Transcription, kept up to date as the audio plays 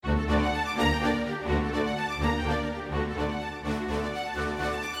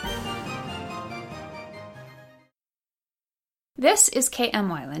This is K.M.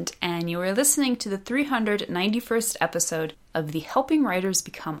 Weiland, and you are listening to the 391st episode of the Helping Writers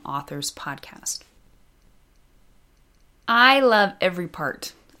Become Authors podcast. I love every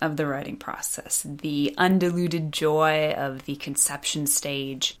part of the writing process, the undiluted joy of the conception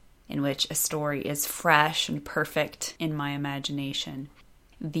stage in which a story is fresh and perfect in my imagination,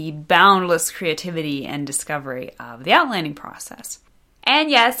 the boundless creativity and discovery of the outlining process,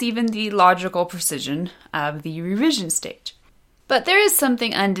 and yes, even the logical precision of the revision stage. But there is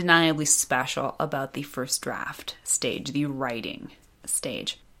something undeniably special about the first draft stage, the writing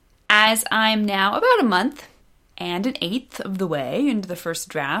stage. As I'm now about a month and an eighth of the way into the first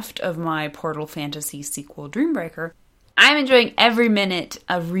draft of my Portal Fantasy sequel, Dreambreaker, I'm enjoying every minute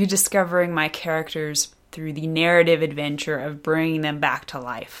of rediscovering my characters through the narrative adventure of bringing them back to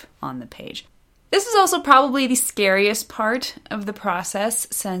life on the page. This is also probably the scariest part of the process,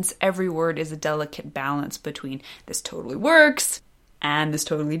 since every word is a delicate balance between this totally works and this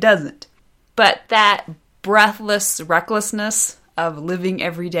totally doesn't. But that breathless recklessness of living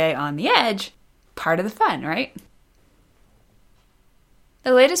every day on the edge, part of the fun, right?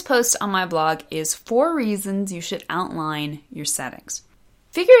 The latest post on my blog is 4 reasons you should outline your settings.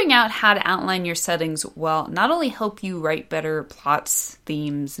 Figuring out how to outline your settings will not only help you write better plots,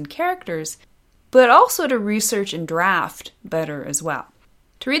 themes, and characters, but also to research and draft better as well.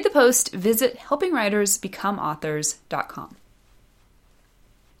 To read the post, visit helpingwritersbecomeauthors.com.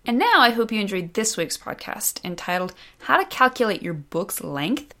 And now I hope you enjoyed this week's podcast entitled How to Calculate Your Book's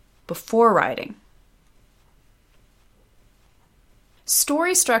Length Before Writing.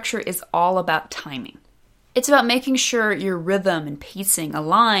 Story structure is all about timing. It's about making sure your rhythm and pacing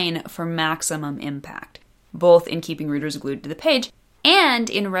align for maximum impact, both in keeping readers glued to the page and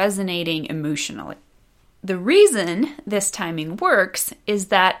in resonating emotionally. The reason this timing works is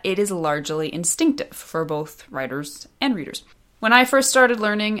that it is largely instinctive for both writers and readers. When I first started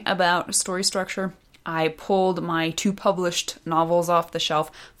learning about story structure, I pulled my 2 published novels off the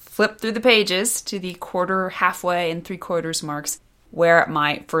shelf, flipped through the pages to the quarter, halfway, and 3/4 marks, where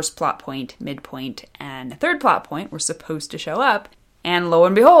my first plot point, midpoint, and third plot point were supposed to show up, and lo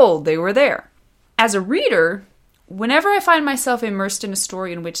and behold, they were there. As a reader, whenever I find myself immersed in a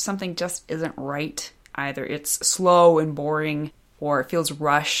story in which something just isn't right, either it's slow and boring, or it feels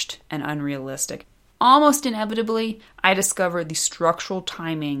rushed and unrealistic, almost inevitably, I discover the structural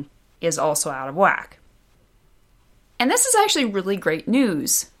timing is also out of whack. And this is actually really great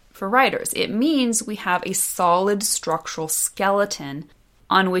news for writers. It means we have a solid structural skeleton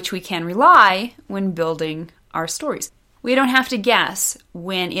on which we can rely when building our stories. We don't have to guess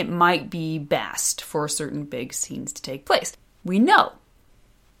when it might be best for certain big scenes to take place. We know.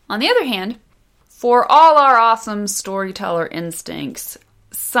 On the other hand, for all our awesome storyteller instincts,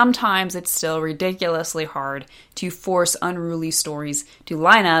 sometimes it's still ridiculously hard to force unruly stories to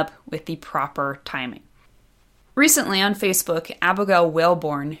line up with the proper timing. Recently on Facebook, Abigail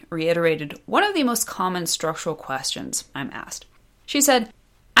Wellborn reiterated one of the most common structural questions I'm asked. She said,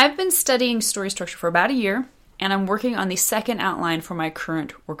 "I've been studying story structure for about a year, and I'm working on the second outline for my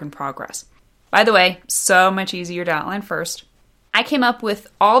current work in progress. By the way, so much easier to outline first. I came up with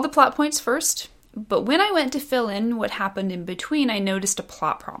all the plot points first, but when I went to fill in what happened in between, I noticed a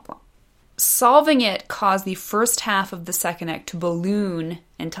plot problem. Solving it caused the first half of the second act to balloon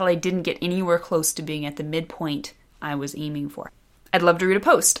until I didn't get anywhere close to being at the midpoint I was aiming for. I'd love to read a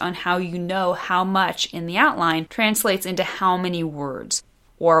post on how you know how much in the outline translates into how many words,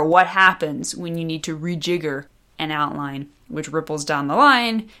 or what happens when you need to rejigger an outline, which ripples down the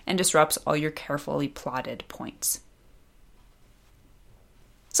line and disrupts all your carefully plotted points."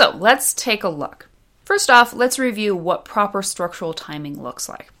 So let's take a look. First off, let's review what proper structural timing looks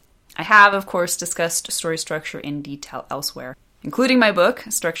like. I have, of course, discussed story structure in detail elsewhere, including my book,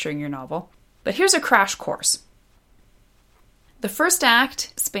 Structuring Your Novel, but here's a crash course. The first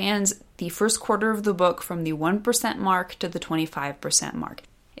act spans the first quarter of the book from the 1% mark to the 25% mark.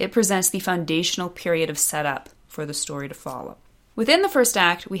 It presents the foundational period of setup for the story to follow. Within the first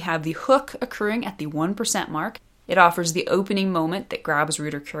act, we have the hook occurring at the 1% mark. It offers the opening moment that grabs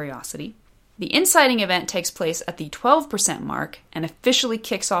reader curiosity. The inciting event takes place at the 12% mark and officially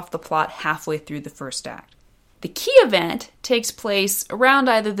kicks off the plot halfway through the first act. The key event takes place around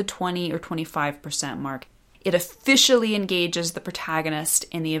either the 20 or 25% mark. It officially engages the protagonist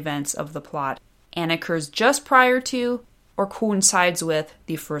in the events of the plot and occurs just prior to or coincides with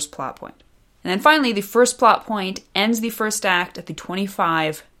the first plot point. And then finally, the first plot point ends the first act at the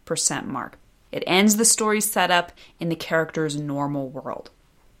 25% mark. It ends the story's setup in the character's normal world.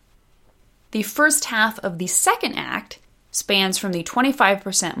 The first half of the second act spans from the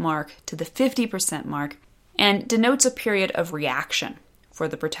 25% mark to the 50% mark and denotes a period of reaction for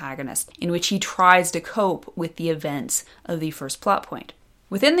the protagonist, in which he tries to cope with the events of the first plot point.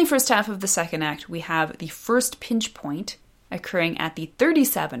 Within the first half of the second act, we have the first pinch point occurring at the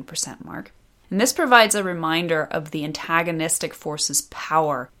 37% mark, and this provides a reminder of the antagonistic force's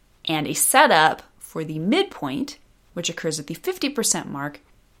power and a setup for the midpoint, which occurs at the 50% mark,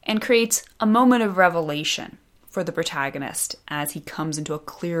 and creates a moment of revelation for the protagonist as he comes into a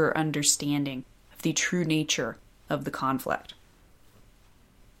clearer understanding of the true nature of the conflict.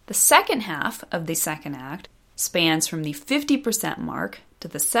 The second half of the second act spans from the 50% mark to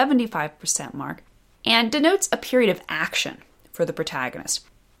the 75% mark and denotes a period of action for the protagonist.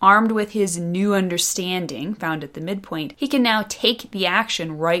 Armed with his new understanding found at the midpoint, he can now take the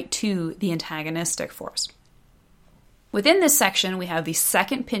action right to the antagonistic force. Within this section, we have the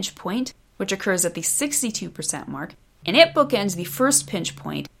second pinch point, which occurs at the 62% mark, and it bookends the first pinch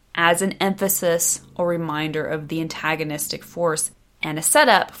point as an emphasis or reminder of the antagonistic force and a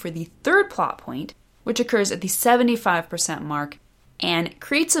setup for the third plot point, which occurs at the 75% mark and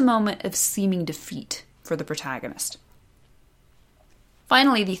creates a moment of seeming defeat for the protagonist.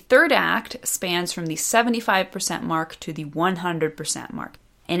 Finally, the third act spans from the 75% mark to the 100% mark,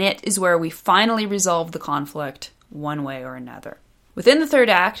 and it is where we finally resolve the conflict one way or another. Within the third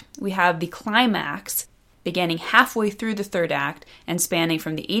act, we have the climax beginning halfway through the third act and spanning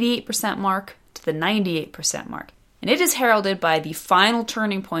from the 88% mark to the 98% mark. And it is heralded by the final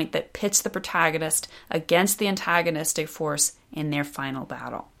turning point that pits the protagonist against the antagonistic force in their final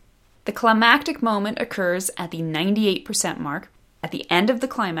battle. The climactic moment occurs at the 98% mark, at the end of the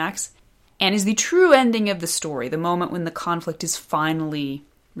climax, and is the true ending of the story, the moment when the conflict is finally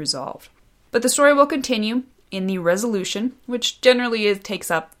resolved. But the story will continue in the resolution, which generally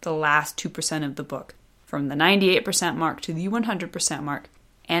takes up the last 2% of the book, from the 98% mark to the 100% mark,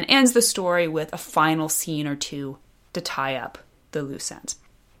 and ends the story with a final scene or two to tie up the loose ends.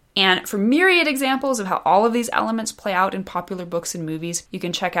 And for myriad examples of how all of these elements play out in popular books and movies, you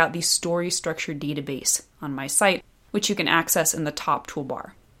can check out the Story Structure Database on my site, which you can access in the top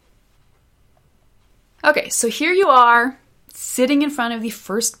toolbar. Okay, so here you are, sitting in front of the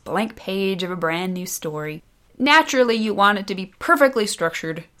first blank page of a brand new story. Naturally, you want it to be perfectly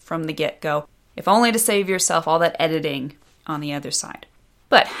structured from the get-go, if only to save yourself all that editing on the other side.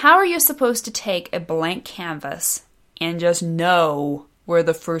 But how are you supposed to take a blank canvas and just know where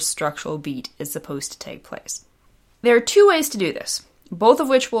the first structural beat is supposed to take place? There are two ways to do this, both of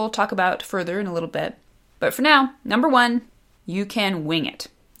which we'll talk about further in a little bit. But for now, number one, you can wing it.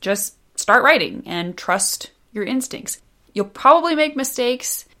 Just start writing and trust your instincts. You'll probably make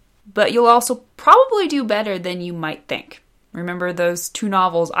mistakes, but you'll also probably do better than you might think. Remember those two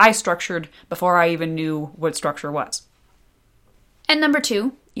novels I structured before I even knew what structure was. And number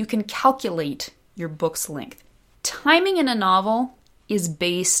two, you can calculate your book's length. Timing in a novel is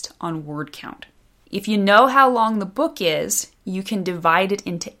based on word count. If you know how long the book is, you can divide it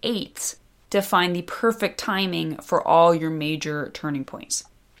into eighths to find the perfect timing for all your major turning points.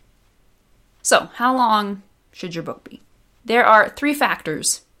 So, how long should your book be? There are three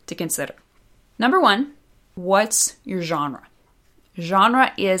factors to consider. Number one, what's your genre?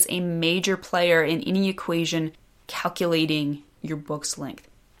 Genre is a major player in any equation calculating your book's length.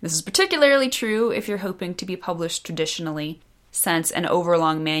 This is particularly true if you're hoping to be published traditionally, since an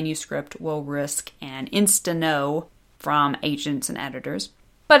overlong manuscript will risk an insta-no from agents and editors.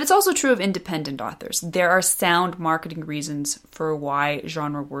 But it's also true of independent authors. There are sound marketing reasons for why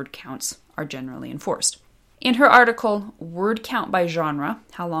genre word counts are generally enforced. In her article, Word Count by Genre,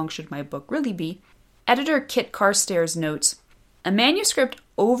 How Long Should My Book Really Be?, editor Kit Carstairs notes, a manuscript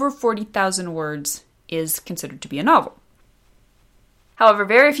over 40,000 words is considered to be a novel. However,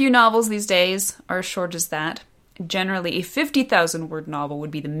 very few novels these days are as short as that. Generally, a 50,000 word novel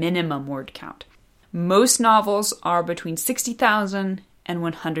would be the minimum word count. Most novels are between 60,000 and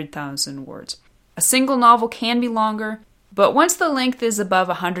 100,000 words. A single novel can be longer, but once the length is above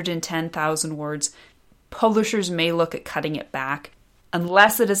 110,000 words, publishers may look at cutting it back,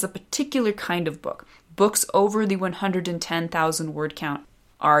 unless it is a particular kind of book. Books over the 110,000 word count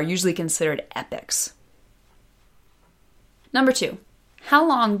are usually considered epics. Number two, how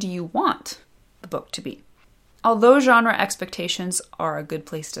long do you want the book to be? Although genre expectations are a good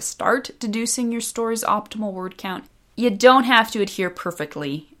place to start deducing your story's optimal word count, you don't have to adhere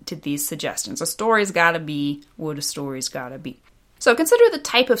perfectly to these suggestions. A story's gotta be what a story's gotta be. So consider the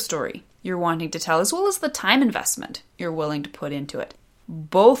type of story you're wanting to tell, as well as the time investment you're willing to put into it.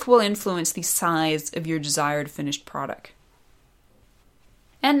 Both will influence the size of your desired finished product.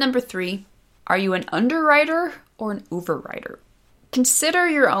 And number three, are you an underwriter or an overwriter? Consider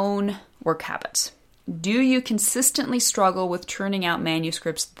your own work habits. Do you consistently struggle with churning out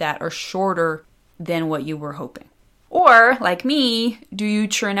manuscripts that are shorter than what you were hoping? Or, like me, do you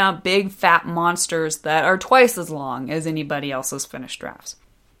churn out big fat monsters that are twice as long as anybody else's finished drafts?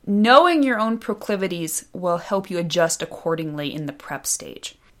 Knowing your own proclivities will help you adjust accordingly in the prep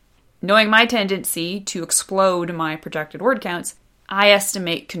stage. Knowing my tendency to explode my projected word counts, I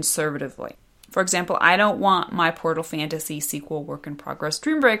estimate conservatively. For example, I don't want my Portal Fantasy sequel Work in Progress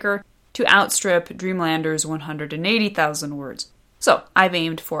Dreambreaker to outstrip Dreamlander's 180,000 words. So I've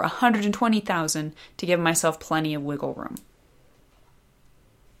aimed for 120,000 to give myself plenty of wiggle room.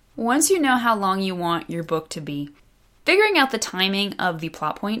 Once you know how long you want your book to be, figuring out the timing of the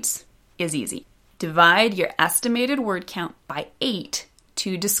plot points is easy. Divide your estimated word count by 8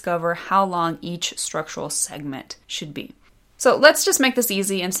 to discover how long each structural segment should be. So let's just make this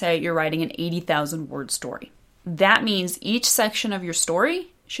easy and say you're writing an 80,000 word story. That means each section of your story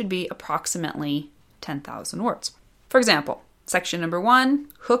should be approximately 10,000 words. For example, section number 1,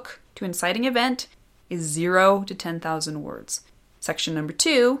 hook to inciting event, is 0 to 10,000 words. Section number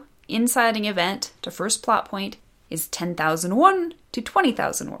 2, inciting event to first plot point, is 10,001 to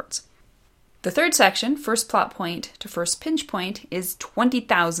 20,000 words. The third section, first plot point to first pinch point, is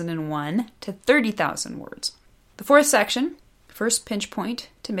 20,001 to 30,000 words. The fourth section, first pinch point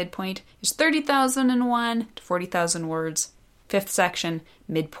to midpoint, is 30,001 to 40,000 words. Fifth section,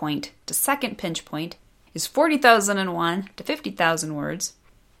 midpoint to second pinch point, is 40,001 to 50,000 words.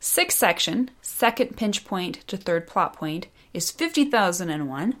 Sixth section, second pinch point to third plot point, is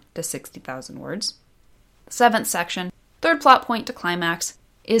 50,001 to 60,000 words. The seventh section, third plot point to climax,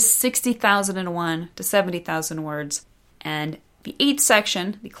 is 60,001 to 70,000 words. And the eighth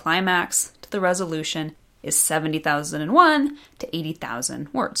section, the climax to the resolution, is 70,001 to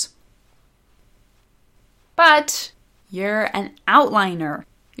 80,000 words. But you're an outliner.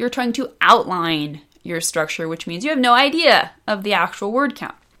 You're trying to outline your structure, which means you have no idea of the actual word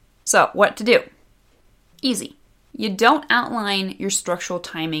count. So, what to do? Easy. You don't outline your structural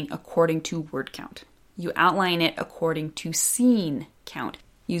timing according to word count. You outline it according to scene count,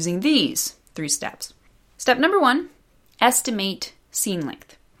 using these 3 steps. Step number 1, estimate scene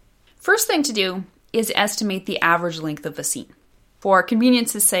length. First thing to do is estimate the average length of a scene. For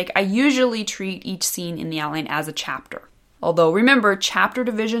convenience's sake, I usually treat each scene in the outline as a chapter. Although remember, chapter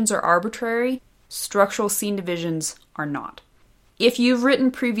divisions are arbitrary, structural scene divisions are not. If you've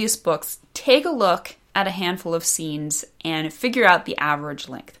written previous books, take a look at a handful of scenes and figure out the average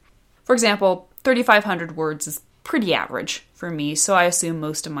length. For example, 3,500 words is pretty average for me, so I assume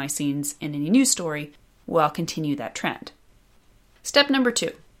most of my scenes in any new story will continue that trend. Step number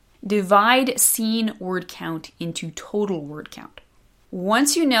 2, divide scene word count into total word count.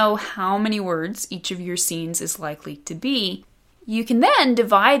 Once you know how many words each of your scenes is likely to be, you can then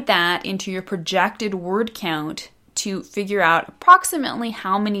divide that into your projected word count to figure out approximately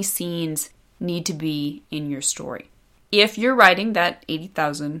how many scenes need to be in your story. If you're writing that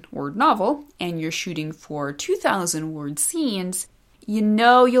 80,000 word novel and you're shooting for 2,000 word scenes, you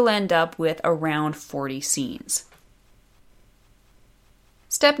know you'll end up with around 40 scenes.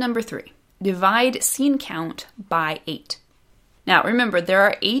 Step number 3, divide scene count by 8. Now remember, there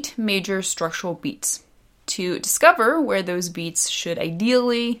are 8 major structural beats. To discover where those beats should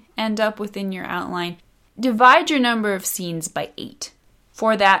ideally end up within your outline, divide your number of scenes by 8.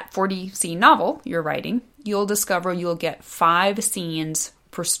 For that 40-scene novel you're writing, you'll discover you'll get 5 scenes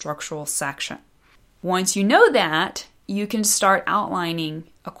per structural section. Once you know that, you can start outlining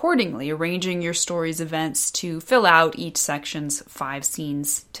accordingly, arranging your story's events to fill out each section's 5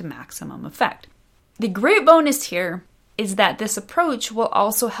 scenes to maximum effect. The great bonus here is that this approach will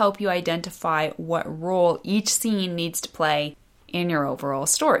also help you identify what role each scene needs to play in your overall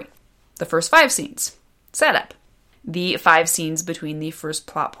story. The first 5 scenes, setup. The 5 scenes between the first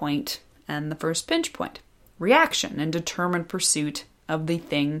plot point and the first pinch point, reaction and determined pursuit of the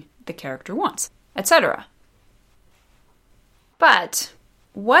thing the character wants, etc. But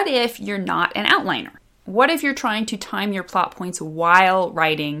what if you're not an outliner? What if you're trying to time your plot points while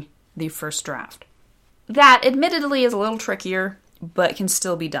writing the first draft? That admittedly is a little trickier, but can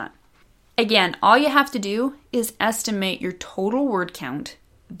still be done. Again, all you have to do is estimate your total word count,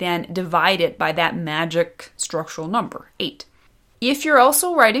 then divide it by that magic structural number, 8. If you're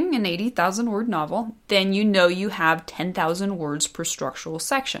also writing an 80,000 word novel, then you know you have 10,000 words per structural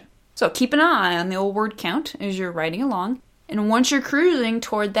section. So keep an eye on the old word count as you're writing along, and once you're cruising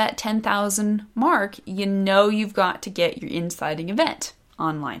toward that 10,000 mark, you know you've got to get your inciting event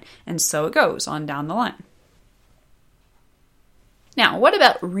online, and so it goes on down the line. Now, what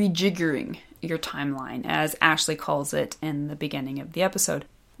about rejiggering your timeline, as Ashley calls it in the beginning of the episode?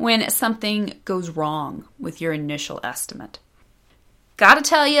 when something goes wrong with your initial estimate. Gotta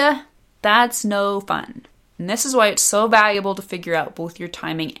tell you, that's no fun. And this is why it's so valuable to figure out both your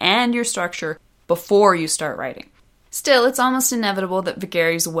timing and your structure before you start writing. Still, it's almost inevitable that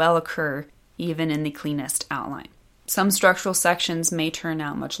vagaries will occur, even in the cleanest outline. Some structural sections may turn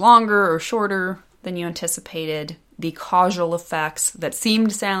out much longer or shorter than you anticipated. The causal effects that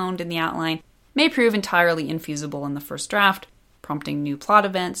seemed sound in the outline may prove entirely infeasible in the first draft, prompting new plot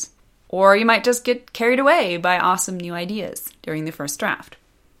events, or you might just get carried away by awesome new ideas during the first draft.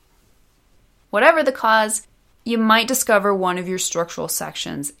 Whatever the cause, you might discover one of your structural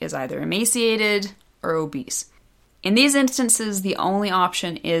sections is either emaciated or obese. In these instances, the only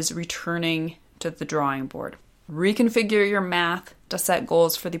option is returning to the drawing board. Reconfigure your math to set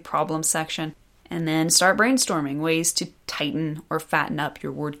goals for the problem section, and then start brainstorming ways to tighten or fatten up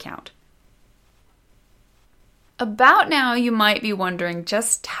your word count. About now, you might be wondering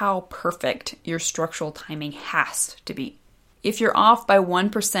just how perfect your structural timing has to be. If you're off by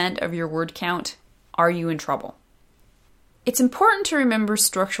 1% of your word count, are you in trouble? It's important to remember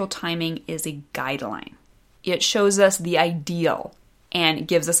structural timing is a guideline. It shows us the ideal and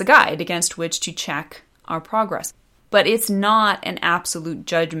gives us a guide against which to check our progress. But it's not an absolute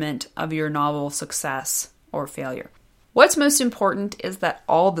judgment of your novel's success or failure. What's most important is that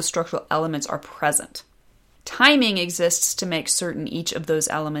all the structural elements are present. Timing exists to make certain each of those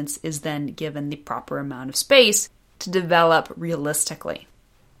elements is then given the proper amount of space to develop realistically.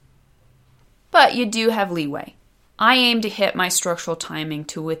 But you do have leeway. I aim to hit my structural timing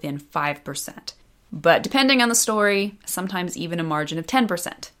to within 5%. But depending on the story, sometimes even a margin of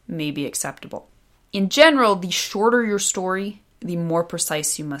 10% may be acceptable. In general, the shorter your story, the more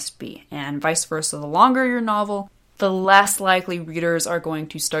precise you must be. And vice versa, the longer your novel, the less likely readers are going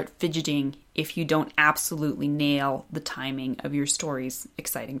to start fidgeting if you don't absolutely nail the timing of your story's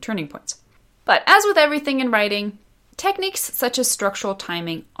exciting turning points. But as with everything in writing, techniques such as structural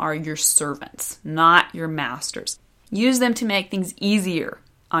timing are your servants, not your masters. Use them to make things easier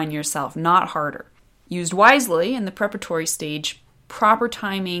on yourself, not harder. Used wisely in the preparatory stage, proper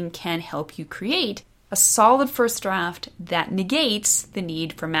timing can help you create a solid first draft that negates the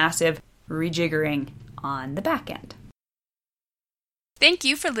need for massive rejiggering on the back end. Thank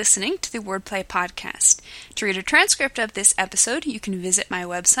you for listening to the Wordplay Podcast. To read a transcript of this episode, you can visit my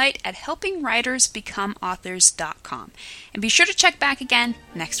website at helpingwritersbecomeauthors.com. And be sure to check back again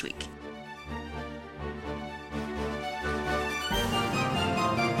next week.